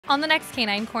On the next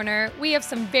Canine Corner, we have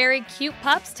some very cute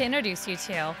pups to introduce you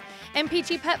to. And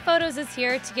Peachy Pet Photos is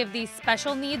here to give these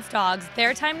special needs dogs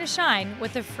their time to shine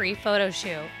with a free photo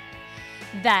shoot.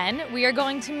 Then, we are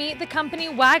going to meet the company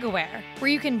WagAware,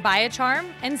 where you can buy a charm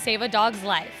and save a dog's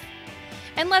life.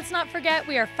 And let's not forget,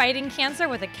 we are fighting cancer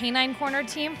with a Canine Corner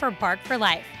team for Bark for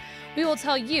Life. We will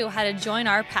tell you how to join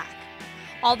our pack.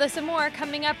 All this and more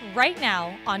coming up right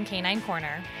now on Canine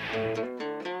Corner.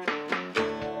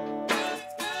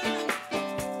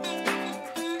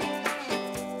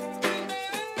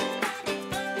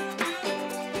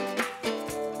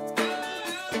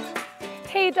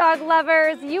 Hey dog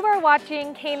lovers, you are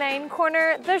watching Canine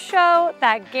Corner, the show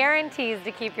that guarantees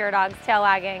to keep your dog's tail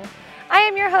wagging. I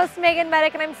am your host, Megan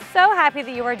Medic, and I'm so happy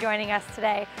that you are joining us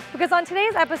today because on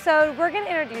today's episode, we're going to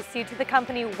introduce you to the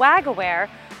company WagAware,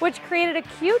 which created a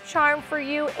cute charm for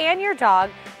you and your dog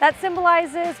that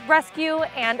symbolizes rescue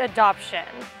and adoption.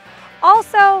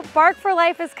 Also, Bark for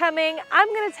Life is coming. I'm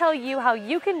going to tell you how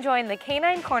you can join the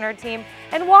Canine Corner team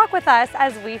and walk with us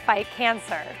as we fight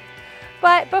cancer.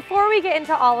 But before we get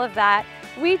into all of that,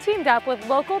 we teamed up with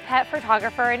local pet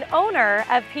photographer and owner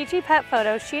of Peachy Pet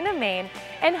Photos, Sheena Main,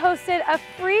 and hosted a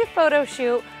free photo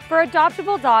shoot for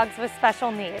adoptable dogs with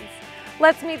special needs.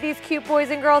 Let's meet these cute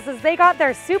boys and girls as they got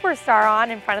their superstar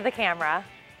on in front of the camera.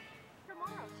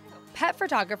 Pet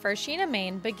photographer Sheena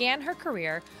Main began her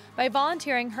career by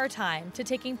volunteering her time to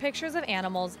taking pictures of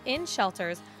animals in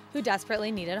shelters who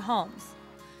desperately needed homes.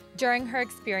 During her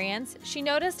experience, she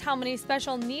noticed how many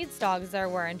special needs dogs there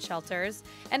were in shelters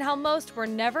and how most were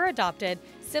never adopted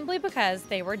simply because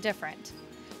they were different.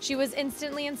 She was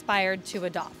instantly inspired to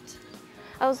adopt.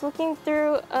 I was looking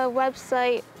through a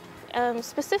website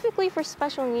specifically for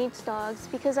special needs dogs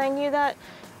because I knew that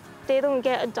they don't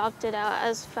get adopted out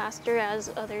as faster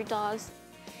as other dogs.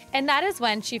 And that is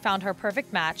when she found her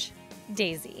perfect match,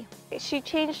 Daisy. She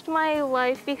changed my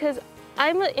life because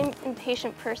I'm an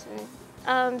impatient person.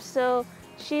 So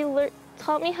she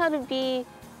taught me how to be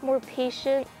more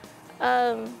patient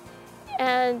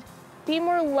and be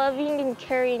more loving and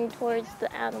caring towards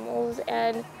the animals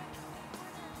and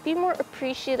be more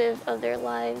appreciative of their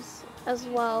lives as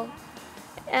well.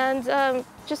 And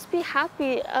just be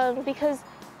happy because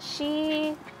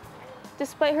she,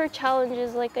 despite her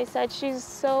challenges, like I said, she's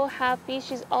so happy.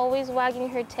 She's always wagging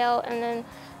her tail, and then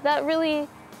that really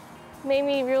made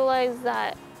me realize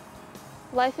that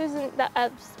life isn't that as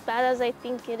bad as I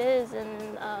think it is,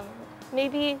 and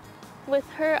maybe with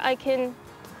her I can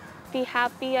be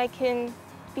happy, I can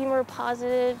be more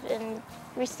positive and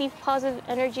receive positive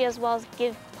energy as well as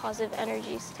give positive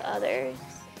energies to others.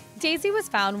 Daisy was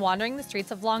found wandering the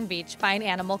streets of Long Beach by an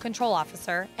animal control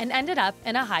officer and ended up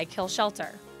in a high-kill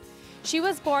shelter. She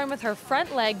was born with her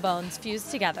front leg bones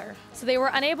fused together, so they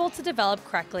were unable to develop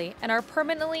correctly and are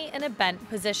permanently in a bent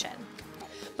position.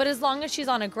 But as long as she's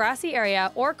on a grassy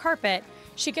area or carpet,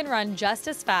 she can run just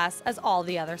as fast as all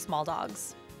the other small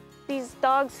dogs. These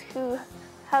dogs who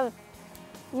have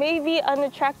maybe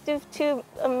unattractive to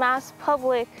a mass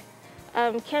public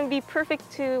can be perfect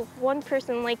to one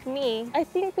person like me. I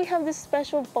think we have this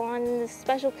special bond and this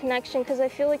special connection because I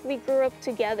feel like we grew up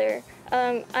together.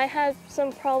 I had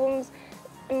some problems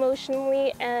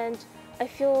emotionally, and I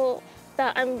feel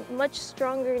that I'm much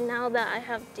stronger now that I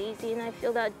have Daisy, and I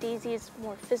feel that Daisy is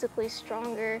more physically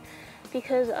stronger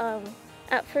because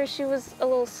at first she was a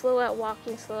little slow at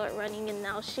walking, slow at running, and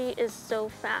now she is so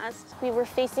fast. We were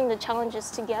facing the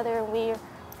challenges together, and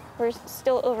we're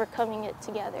still overcoming it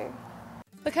together.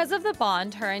 Because of the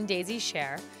bond her and Daisy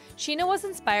share, Sheena was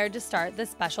inspired to start the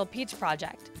Special Peach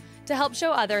Project to help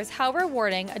show others how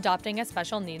rewarding adopting a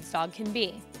special needs dog can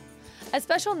be. A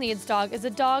special needs dog is a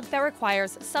dog that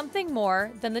requires something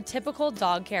more than the typical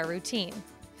dog care routine.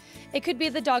 It could be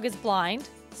the dog is blind,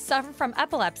 suffer from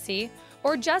epilepsy,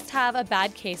 or just have a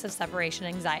bad case of separation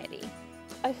anxiety.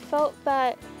 I felt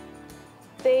that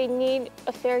they need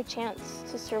a fair chance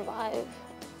to survive.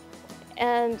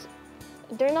 And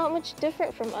they're not much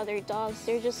different from other dogs.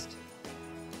 They just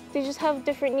have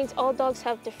different needs. All dogs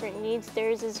have different needs.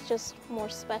 Theirs is just more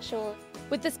special.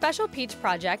 With the Special Peach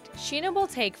Project, Sheena will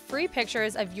take free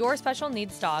pictures of your special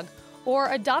needs dog or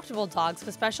adoptable dogs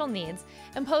with special needs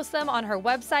and post them on her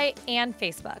website and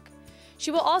Facebook.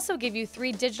 She will also give you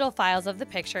 3 digital files of the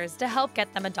pictures to help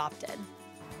get them adopted.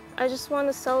 I just want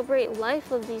to celebrate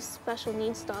life of these special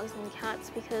needs dogs and cats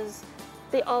because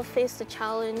they all face a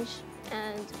challenge,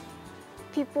 and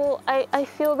I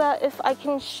feel that if I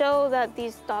can show that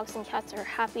these dogs and cats are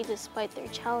happy despite their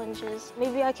challenges,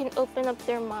 maybe I can open up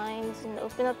their minds and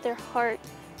open up their heart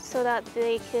so that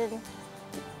they can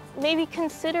maybe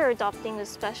consider adopting a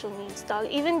special needs dog.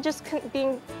 Even just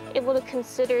being able to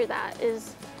consider that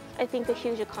is I think, a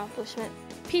huge accomplishment.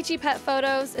 Peachy Pet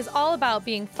Photos is all about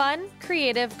being fun,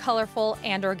 creative, colorful,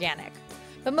 and organic.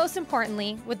 But most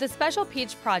importantly, with the Special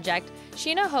Peach project,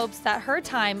 Sheena hopes that her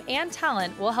time and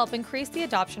talent will help increase the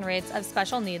adoption rates of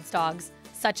special needs dogs,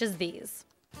 such as these.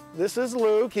 This is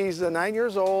Luke. He's 9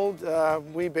 years old.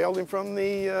 We bailed him from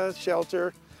the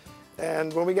shelter.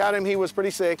 And when we got him, he was pretty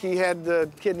sick. He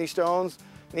had kidney stones,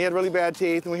 and he had really bad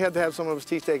teeth, and we had to have some of his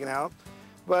teeth taken out.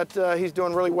 But he's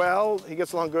doing really well. He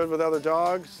gets along good with other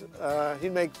dogs.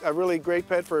 He'd make a really great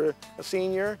pet for a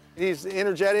senior. He's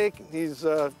energetic, he's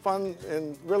fun,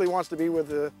 and really wants to be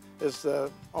with his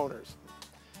owners.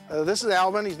 This is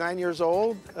Alvin. He's 9 years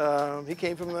old. He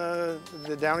came from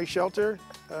the Downey shelter.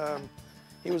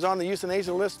 He was on the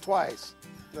euthanasia list twice.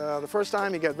 The first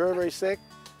time he got very, very sick,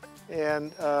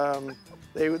 and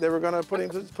they were going to put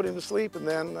him to sleep, and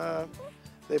then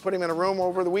they put him in a room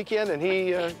over the weekend, and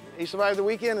he survived the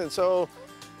weekend, and so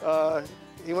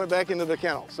he went back into the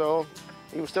kennel. So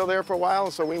he was still there for a while,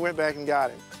 and so we went back and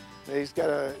got him.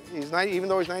 Even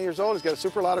though he's 9 years old, he's got a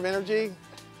super lot of energy.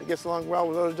 He gets along well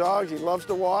with other dogs. He loves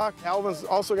to walk. Alvin's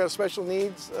also got special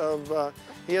needs.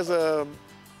 He has a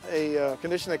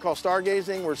condition they call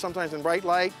stargazing, where sometimes in bright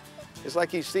light, it's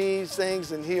like he sees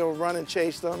things and he'll run and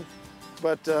chase them.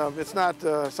 But it's not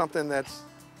something that's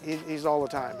he's all the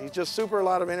time. He's just a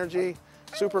lot of energy,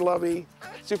 super lovey,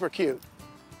 super cute.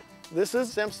 This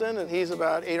is Simpson, and he's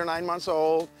about 8 or 9 months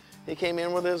old. He came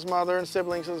in with his mother and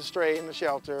siblings as a stray in the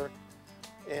shelter.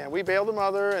 And we bailed the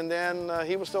mother, and then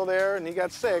he was still there, and he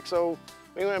got sick, so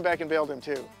we went back and bailed him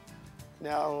too.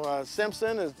 Now,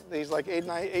 Simpson, he's like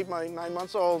 9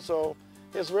 months old, so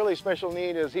his really special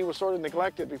need is he was sort of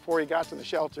neglected before he got to the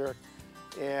shelter.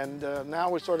 And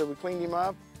now we cleaned him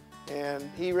up, and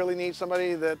he really needs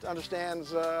somebody that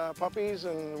understands puppies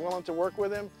and willing to work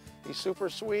with him. He's super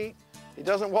sweet. He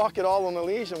doesn't walk at all on the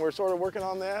leash, and we're sort of working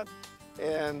on that.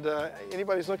 And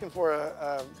anybody's looking for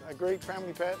a great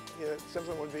family pet,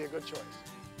 Simpson would be a good choice.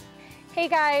 Hey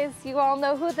guys, you all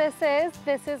know who this is.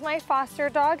 This is my foster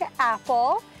dog,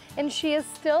 Apple, and she is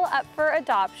still up for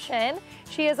adoption.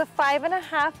 She is a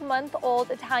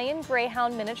 5.5-month-old Italian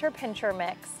Greyhound miniature pinscher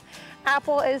mix.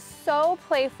 Apple is so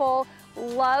playful,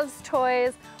 loves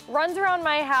toys, runs around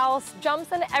my house,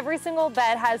 jumps in every single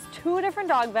bed, has 2 different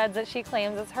dog beds that she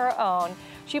claims as her own.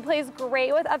 She plays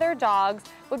great with other dogs,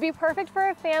 would be perfect for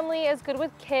a family, is good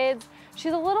with kids.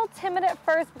 She's a little timid at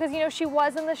first because, she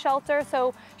was in the shelter,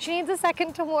 so she needs a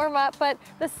second to warm up, but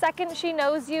the second she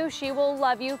knows you, she will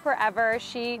love you forever.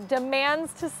 She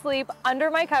demands to sleep under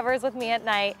my covers with me at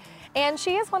night. And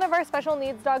she is one of our special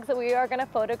needs dogs that we are going to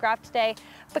photograph today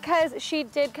because she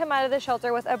did come out of the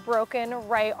shelter with a broken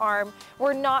right arm.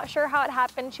 We're not sure how it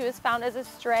happened. She was found as a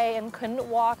stray and couldn't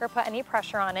walk or put any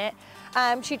pressure on it.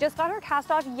 She just got her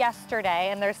cast off yesterday,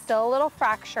 and there's still a little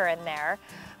fracture in there.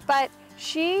 But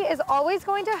she is always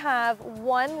going to have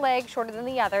one leg shorter than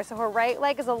the other. So her right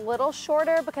leg is a little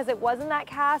shorter because it was in that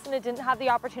cast and it didn't have the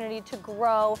opportunity to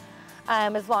grow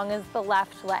as long as the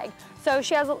left leg. So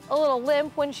she has a little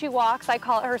limp when she walks. I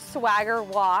call it her swagger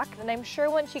walk. And I'm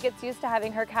sure when she gets used to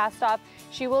having her cast off,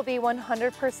 she will be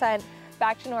 100%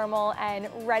 back to normal and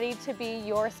ready to be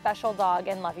your special dog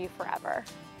and love you forever.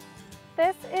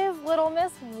 This is Little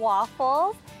Miss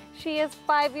Waffles. She is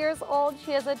 5 years old.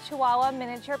 She is a Chihuahua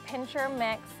miniature pinscher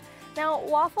mix. Now,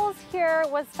 Waffles here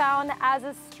was found as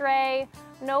a stray,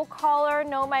 no collar,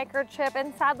 no microchip,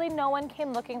 and sadly no one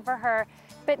came looking for her.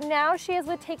 But now she is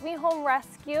with Take Me Home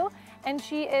Rescue, and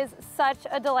she is such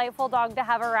a delightful dog to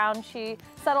have around. She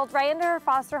settled right into her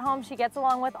foster home. She gets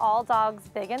along with all dogs,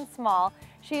 big and small.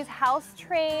 She's house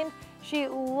trained. She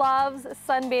loves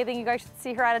sunbathing. You guys should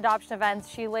see her at adoption events.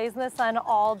 She lays in the sun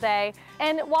all day.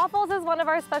 And Waffles is one of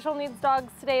our special needs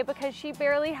dogs today because she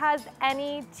barely has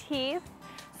any teeth.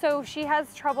 So she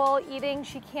has trouble eating.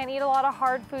 She can't eat a lot of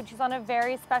hard food. She's on a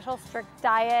very special, strict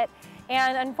diet.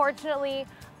 And unfortunately,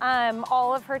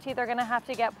 all of her teeth are gonna have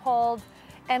to get pulled,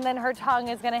 and then her tongue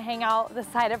is gonna hang out the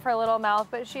side of her little mouth.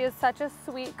 But she is such a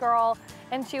sweet girl,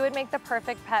 and she would make the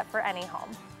perfect pet for any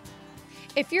home.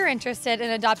 If you're interested in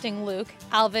adopting Luke,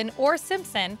 Alvin, or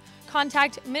Simpson,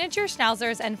 contact Miniature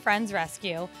Schnauzers and Friends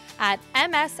Rescue at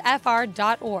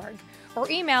msfr.org or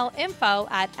email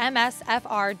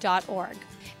info@msfr.org.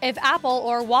 If Apple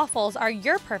or Waffles are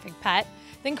your perfect pet,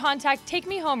 then contact Take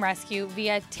Me Home Rescue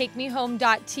via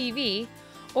takemehome.tv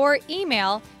or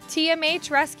email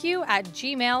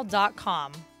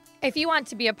tmhrescue@gmail.com. If you want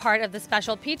to be a part of the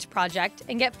Special Peach Project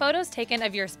and get photos taken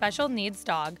of your special needs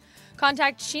dog,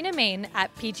 contact Sheena Main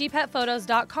at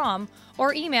peachypetphotos.com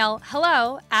or email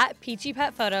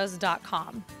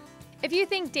hello@peachypetphotos.com. If you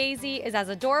think Daisy is as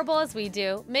adorable as we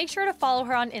do, make sure to follow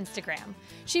her on Instagram.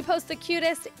 She posts the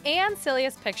cutest and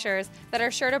silliest pictures that are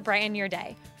sure to brighten your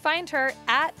day. Find her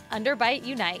at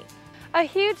UnderBiteUnite. A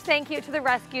huge thank you to the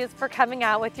rescues for coming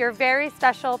out with your very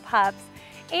special pups,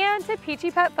 and to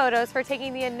Peachy Pet Photos for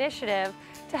taking the initiative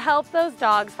to help those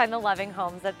dogs find the loving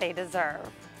homes that they deserve.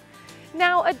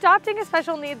 Now, adopting a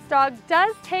special needs dog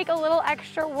does take a little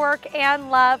extra work and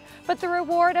love, but the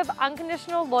reward of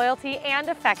unconditional loyalty and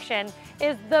affection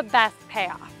is the best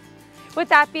payoff. With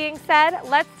that being said,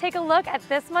 let's take a look at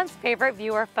this month's favorite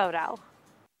viewer photo.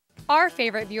 Our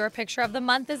favorite viewer picture of the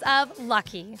month is of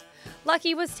Lucky.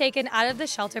 Lucky was taken out of the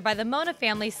shelter by the Mona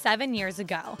family 7 years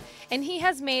ago, and he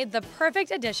has made the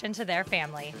perfect addition to their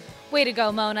family. Way to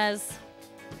go, Monas.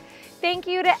 Thank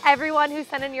you to everyone who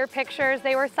sent in your pictures.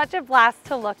 They were such a blast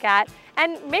to look at.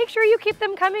 And make sure you keep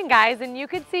them coming, guys, and you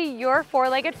could see your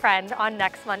four-legged friend on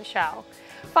next month's show.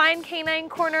 Find Canine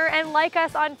Corner and like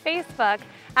us on Facebook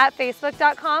at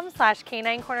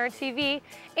facebook.com/caninecornertv,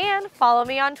 and follow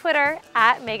me on Twitter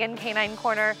at Megan Canine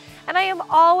Corner. And I am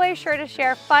always sure to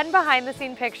share fun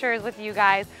behind-the-scene pictures with you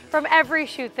guys from every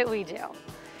shoot that we do.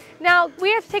 Now,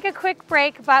 we have to take a quick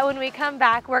break, but when we come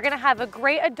back, we're gonna have a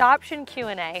great adoption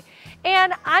Q&A.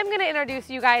 And I'm gonna introduce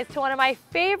you guys to one of my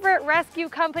favorite rescue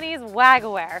companies,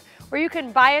 WagAware, where you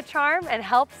can buy a charm and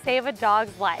help save a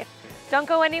dog's life. Don't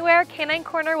go anywhere, Canine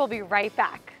Corner will be right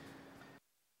back.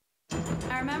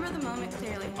 I remember the moment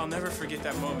clearly. I'll never forget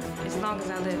that moment. As long as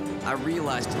I live. I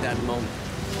realized at that moment,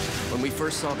 when we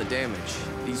first saw the damage,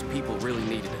 these people really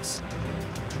needed us.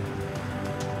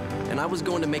 And I was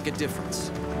going to make a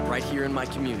difference, right here in my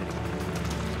community.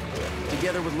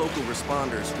 Together with local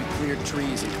responders, we cleared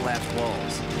trees and collapsed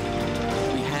walls.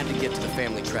 We had to get to the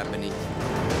family trapped beneath.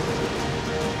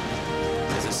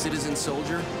 As a citizen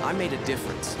soldier, I made a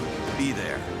difference. Be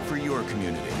there for your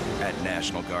community at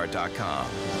NationalGuard.com.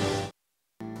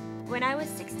 When I was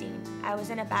 16, I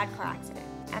was in a bad car accident,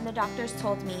 and the doctors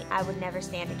told me I would never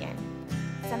stand again.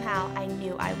 Somehow, I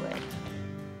knew I would.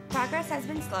 Progress has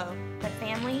been slow, but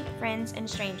family, friends, and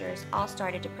strangers all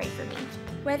started to pray for me.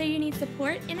 Whether you need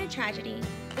support in a tragedy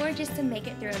or just to make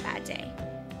it through a bad day,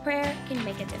 prayer can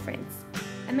make a difference.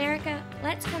 America,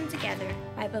 let's come together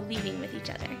by believing with each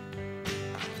other.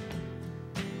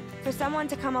 For someone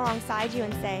to come alongside you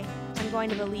and say, I'm going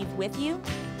to believe with you,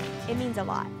 it means a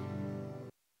lot.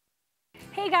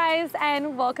 Hey guys,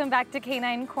 and welcome back to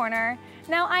Canine Corner.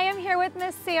 Now I am here with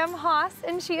Miss Sam Haas,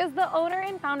 and she is the owner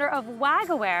and founder of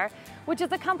WagAware, which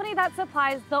is a company that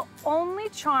supplies the only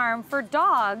charm for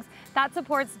dogs that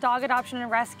supports dog adoption and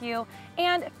rescue.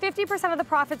 And 50% of the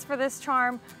profits for this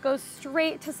charm goes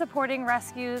straight to supporting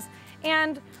rescues.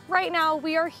 And right now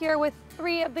we are here with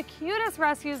 3 of the cutest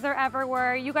rescues there ever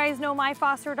were. You guys know my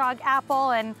foster dog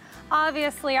Apple, and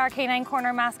obviously our Canine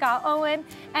Corner mascot Owen.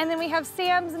 And then we have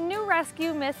Sam's new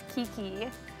rescue, Miss Kiki.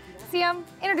 Sam,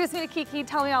 introduce me to Kiki,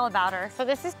 tell me all about her. So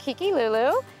this is Kiki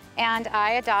Lulu, and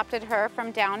I adopted her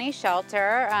from Downey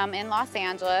Shelter in Los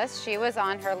Angeles. She was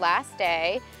on her last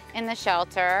day in the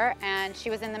shelter, and she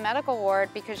was in the medical ward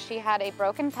because she had a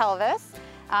broken pelvis.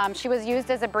 She was used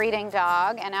as a breeding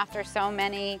dog, and after so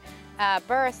many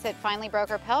births, it finally broke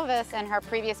her pelvis, and her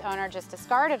previous owner just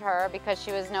discarded her because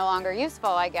she was no longer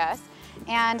useful, I guess.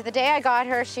 And the day I got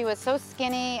her, she was so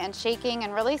skinny and shaking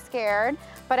and really scared.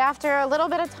 But after a little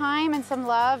bit of time and some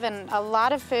love and a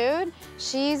lot of food,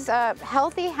 she's a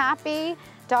healthy, happy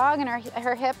dog, and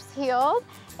her hips healed.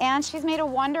 And she's made a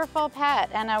wonderful pet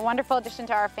and a wonderful addition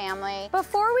to our family.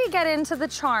 Before we get into the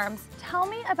charms, tell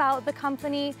me about the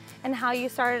company and how you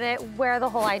started it, where the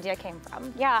whole idea came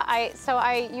from. Yeah, so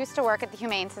I used to work at the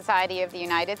Humane Society of the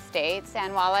United States,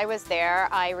 and while I was there,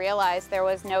 I realized there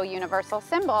was no universal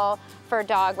symbol for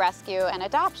dog rescue and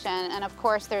adoption. And of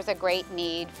course, there's a great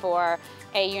need for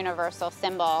a universal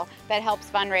symbol that helps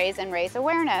fundraise and raise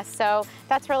awareness. So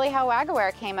that's really how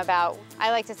WagAware came about.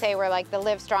 I like to say we're like the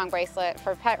Live Strong bracelet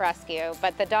for pet rescue,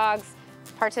 but the dogs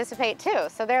participate too,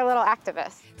 so they're little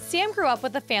activists. Sam grew up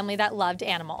with a family that loved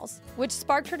animals, which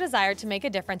sparked her desire to make a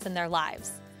difference in their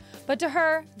lives. But to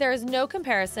her, there is no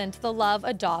comparison to the love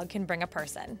a dog can bring a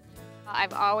person.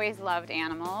 I've always loved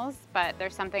animals, but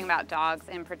there's something about dogs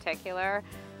in particular.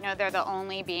 You know, they're the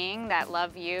only being that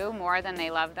love you more than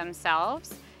they love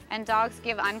themselves. And dogs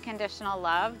give unconditional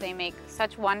love. They make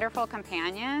such wonderful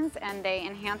companions, and they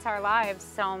enhance our lives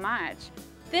so much.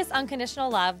 This unconditional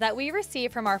love that we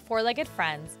receive from our four-legged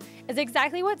friends is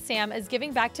exactly what Sam is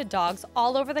giving back to dogs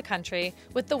all over the country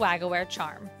with the WagAware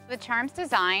charm. The charm's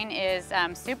design is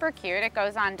super cute. It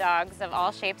goes on dogs of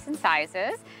all shapes and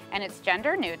sizes, and it's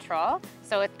gender neutral.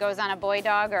 So it goes on a boy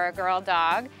dog or a girl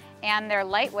dog. and they're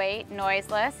lightweight,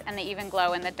 noiseless, and they even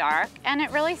glow in the dark. And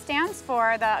it really stands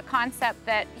for the concept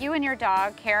that you and your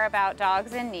dog care about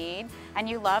dogs in need, and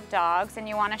you love dogs, and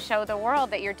you want to show the world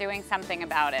that you're doing something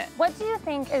about it. What do you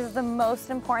think is the most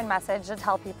important message to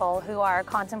tell people who are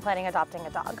contemplating adopting a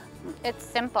dog? It's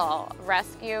simple.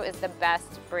 Rescue is the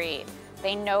best breed.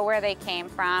 They know where they came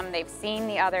from, they've seen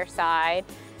the other side,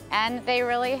 and they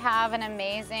really have an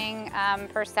amazing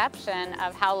perception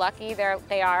of how lucky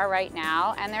they are right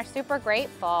now, and they're super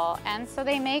grateful. And so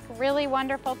they make really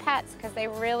wonderful pets because they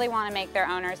really want to make their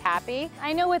owners happy.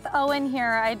 I know with Owen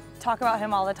here, I talk about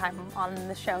him all the time on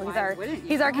the show.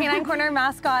 He's our Canine Corner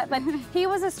mascot, but he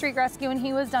was a street rescue and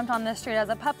he was dumped on the street as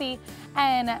a puppy.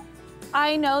 And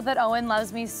I know that Owen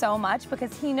loves me so much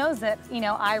because he knows that, you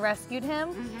know, I rescued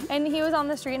him and he was on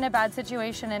the street in a bad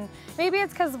situation. And maybe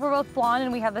it's because we're both blonde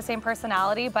and we have the same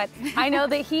personality, but I know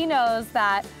that he knows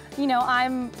that, you know,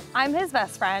 I'm his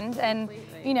best friend and,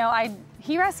 you know,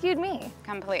 he rescued me.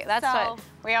 Completely. That's what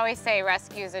we always say,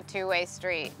 rescue is a two-way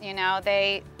street. You know,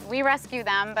 we rescue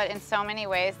them, but in so many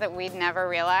ways that we'd never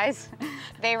realize.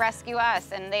 They rescue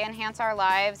us and they enhance our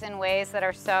lives in ways that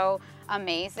are so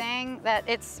amazing that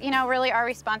it's, you know, really our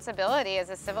responsibility as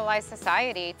a civilized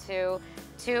society to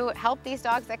help these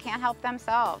dogs that can't help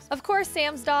themselves. Of course,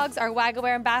 Sam's dogs are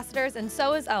WagAware ambassadors, and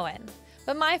so is Owen.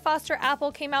 But my foster Apple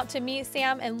came out to meet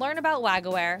Sam and learn about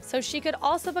WagAware so she could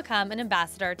also become an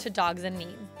ambassador to dogs in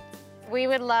need. We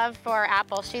would love for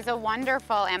Apple. She's a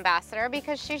wonderful ambassador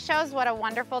because she shows what a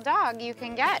wonderful dog you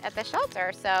can get at the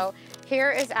shelter. So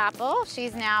here is Apple.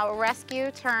 She's now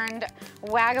rescue turned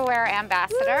WagAware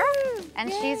ambassador. Woo! And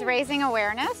yay! She's raising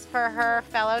awareness for her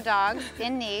fellow dogs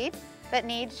in need that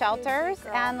need shelters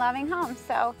and loving homes.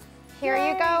 So here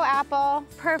you go, Apple.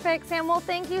 Perfect, Sam. Well,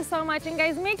 thank you so much. And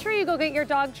guys, make sure you go get your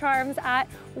dog charms at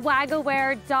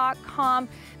wagaware.com.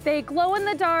 They glow in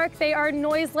the dark, they are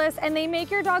noiseless, and they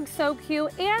make your dog so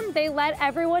cute, and they let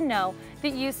everyone know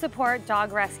that you support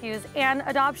dog rescues and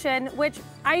adoption, which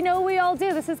I know we all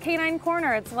do. This is Canine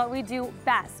Corner. It's what we do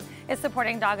best, is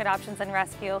supporting dog adoptions and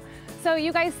rescue. So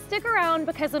you guys stick around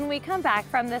because when we come back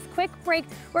from this quick break,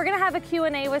 we're gonna have a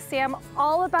Q&A with Sam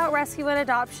all about rescue and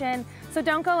adoption. So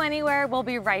don't go anywhere, we'll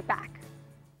be right back.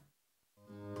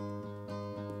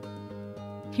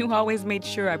 You always made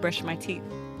sure I brushed my teeth.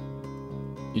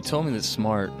 You told me that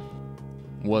smart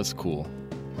was cool.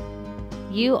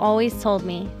 You always told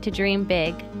me to dream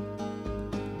big.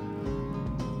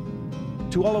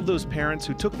 To all of those parents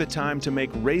who took the time to make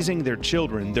raising their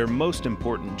children their most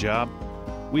important job,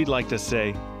 we'd like to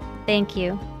say, thank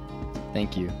you.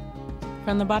 Thank you.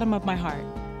 From the bottom of my heart,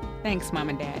 thanks, Mom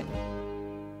and Dad.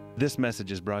 This message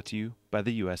is brought to you by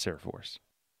the U.S. Air Force.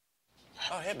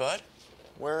 Oh, hey, bud.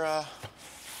 Where are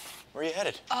you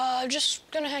headed?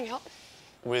 Just gonna hang out.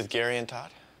 With Gary and Todd?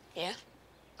 Yeah.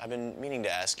 I've been meaning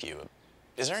to ask you,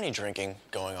 is there any drinking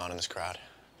going on in this crowd?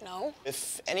 No.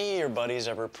 If any of your buddies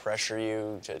ever pressure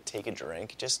you to take a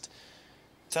drink, just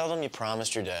tell them you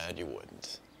promised your dad you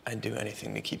wouldn't. I'd do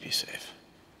anything to keep you safe.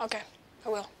 Okay, I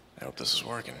will. I hope this is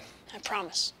working. I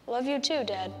promise. Love you too,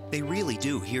 Dad. They really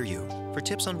do hear you. For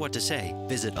tips on what to say,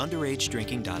 visit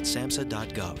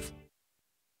underagedrinking.samhsa.gov.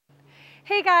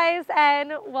 Hey guys,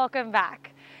 and welcome back.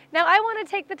 Now I want to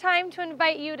take the time to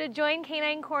invite you to join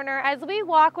Canine Corner as we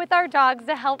walk with our dogs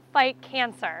to help fight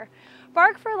cancer.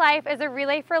 Bark for Life is a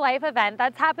Relay for Life event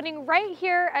that's happening right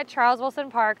here at Charles Wilson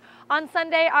Park on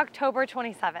Sunday, October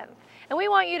 27th. And we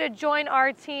want you to join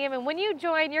our team, and when you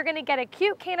join, you're gonna get a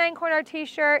cute Canine Corner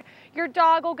t-shirt, your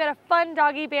dog will get a fun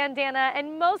doggy bandana,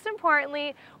 and most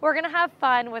importantly, we're gonna have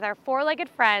fun with our four-legged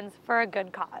friends for a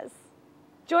good cause.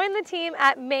 Join the team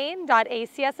at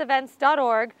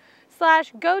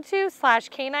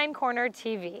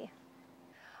main.acsevents.org/go-to/caninecornertv.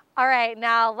 All right,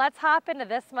 now let's hop into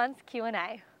this month's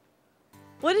Q&A.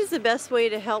 What is the best way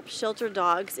to help shelter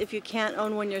dogs if you can't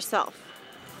own one yourself?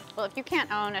 Well, if you can't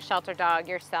own a shelter dog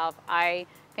yourself, I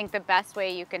think the best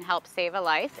way you can help save a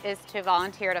life is to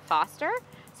volunteer to foster.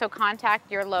 So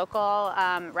contact your local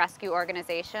rescue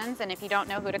organizations, and if you don't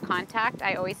know who to contact,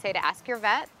 I always say to ask your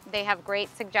vet. They have great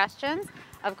suggestions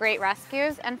of great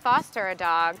rescues, and foster a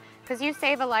dog, because you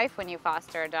save a life when you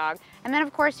foster a dog. And then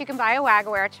of course you can buy a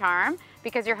WagAware charm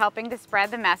because you're helping to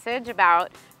spread the message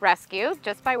about rescue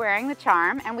just by wearing the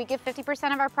charm, and we give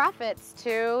 50% of our profits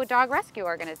to dog rescue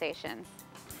organizations.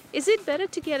 Is it better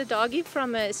to get a doggy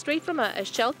straight from a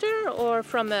shelter or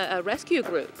from a rescue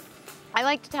group? I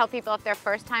like to tell people if they're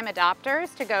first-time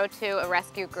adopters to go to a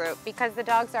rescue group because the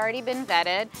dog's already been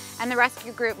vetted and the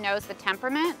rescue group knows the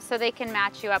temperament so they can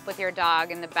match you up with your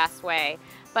dog in the best way.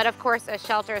 But of course, a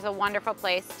shelter is a wonderful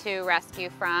place to rescue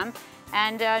from.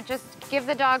 and just give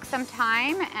the dog some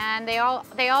time, and they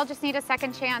all just need a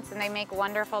second chance, and they make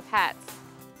wonderful pets.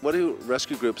 What do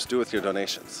rescue groups do with your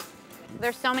donations?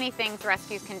 There's so many things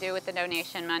rescues can do with the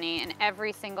donation money, and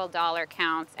every single dollar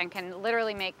counts and can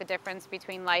literally make the difference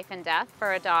between life and death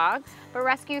for a dog. But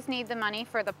rescues need the money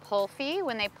for the pull fee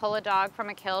when they pull a dog from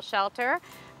a kill shelter.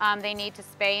 They need to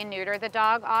spay and neuter the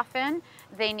dog often.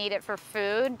 They need it for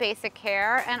food, basic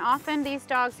care, and often these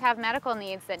dogs have medical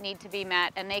needs that need to be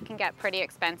met, and they can get pretty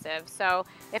expensive. So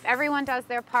if everyone does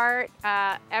their part,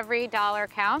 every dollar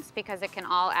counts because it can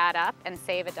all add up and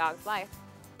save a dog's life.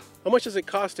 How much does it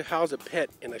cost to house a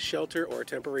pet in a shelter or a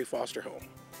temporary foster home?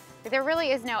 There really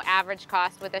is no average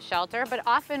cost with a shelter, but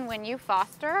often when you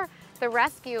foster, the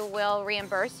rescue will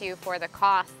reimburse you for the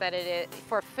cost that it is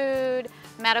for food,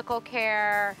 medical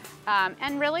care,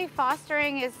 and really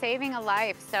fostering is saving a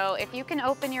life. So if you can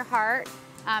open your heart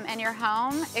and your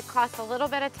home, it costs a little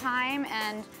bit of time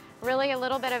and really a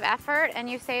little bit of effort, and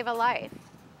you save a life.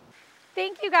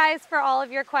 Thank you guys for all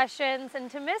of your questions, and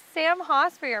to Miss Sam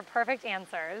Haas for your perfect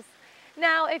answers.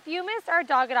 Now, if you missed our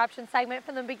dog adoption segment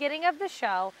from the beginning of the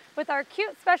show with our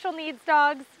cute special needs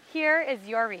dogs, here is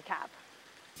your recap.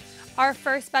 Our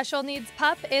first special needs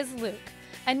pup is Luke,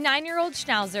 a 9-year-old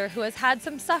Schnauzer who has had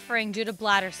some suffering due to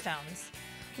bladder stones.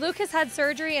 Luke has had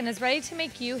surgery and is ready to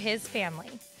make you his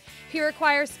family. He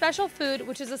requires special food,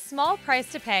 which is a small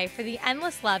price to pay for the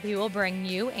endless love he will bring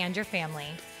you and your family.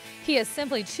 He is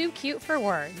simply too cute for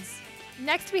words.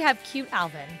 Next, we have cute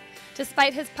Alvin.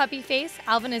 Despite his puppy face,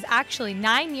 Alvin is actually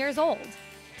 9 years old.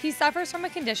 He suffers from a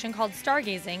condition called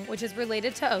stargazing, which is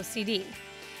related to OCD.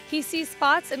 He sees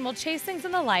spots and will chase things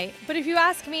in the light, but if you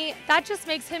ask me, that just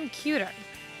makes him cuter.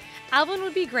 Alvin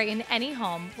would be great in any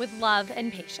home with love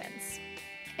and patience.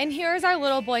 And here's our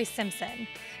little boy Simpson.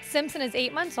 Simpson is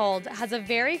 8 months old, has a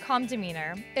very calm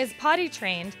demeanor, is potty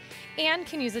trained, and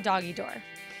can use a doggy door.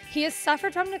 He has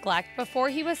suffered from neglect before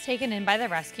he was taken in by the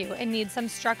rescue and needs some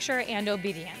structure and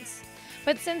obedience.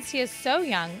 But since he is so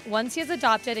young, once he is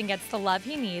adopted and gets the love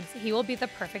he needs, he will be the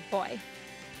perfect boy.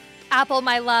 Apple,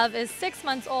 my love, is 6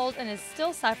 months old and is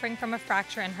still suffering from a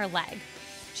fracture in her leg.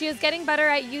 She is getting better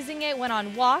at using it when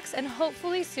on walks, and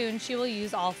hopefully soon she will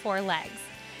use all 4 legs.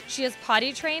 She is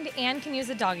potty trained and can use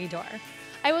a doggy door.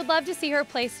 I would love to see her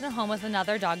placed in a home with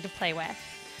another dog to play with.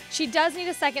 She does need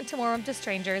a second to warm up to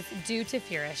strangers due to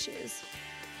fear issues.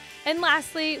 And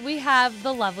lastly, we have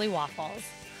the lovely Waffles.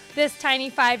 This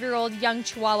tiny 5-year-old young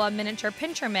Chihuahua miniature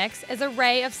pincher mix is a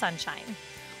ray of sunshine.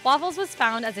 Waffles was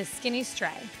found as a skinny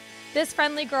stray. This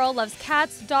friendly girl loves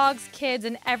cats, dogs, kids,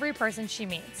 and every person she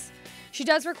meets. She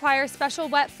does require special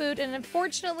wet food, and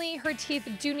unfortunately, her teeth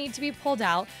do need to be pulled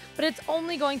out, but it's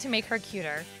only going to make her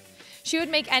cuter. She would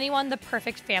make anyone the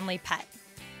perfect family pet.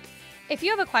 If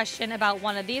you have a question about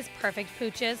one of these perfect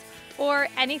pooches or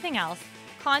anything else,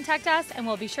 contact us and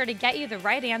we'll be sure to get you the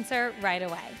right answer right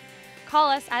away. Call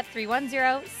us at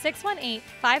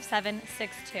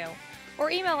 310-618-5762 or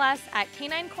email us at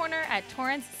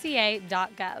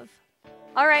caninecorner@torranceca.gov.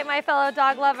 All right, my fellow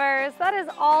dog lovers, that is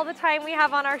all the time we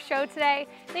have on our show today.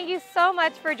 Thank you so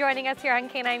much for joining us here on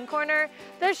Canine Corner,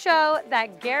 the show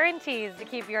that guarantees to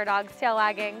keep your dog's tail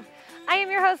wagging. I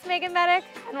am your host, Megan Medic,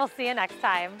 and we'll see you next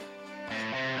time.